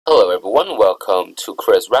Hello everyone, welcome to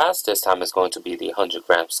Chris Raz. This time is going to be the 100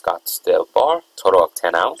 gram Scottsdale bar, total of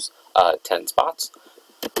 10 spots.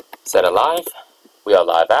 Set alive. We are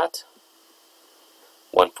live at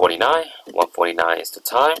 149. 149 is the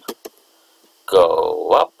time. Go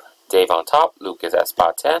up. Dave on top, Lucas at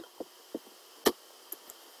spot 10.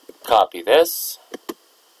 Copy this.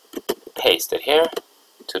 Paste it here.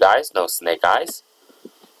 2 dice, no snake eyes.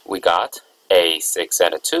 We got a 6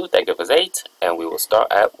 and a 2, that gives us 8, and we will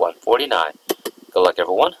start at 149. Good luck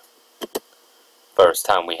everyone. First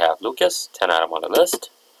time we have Lucas, 10 item on the list.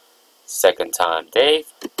 Second time Dave.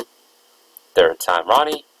 Third time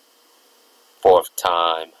Ronnie. Fourth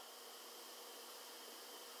time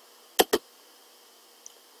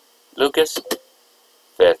Lucas.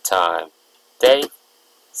 Fifth time Dave.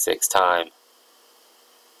 Sixth time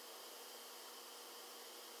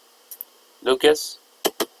Lucas.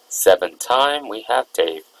 Seventh time we have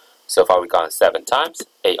Dave. So far we've gone 7 times,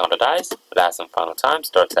 8 on the dice. Last and final time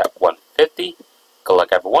starts at 150. Good luck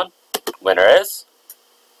everyone. Winner is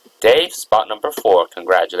Dave, spot number 4.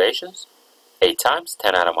 Congratulations. 8 times,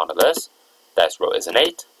 10 item on the list. Dice roll is an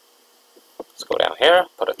 8. Let's go down here,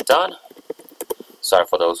 put it done. Sorry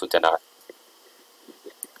for those who did not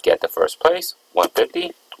get the first place.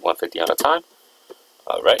 150, 150 on the time.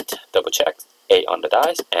 Alright, double check. 8 on the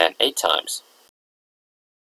dice and 8 times.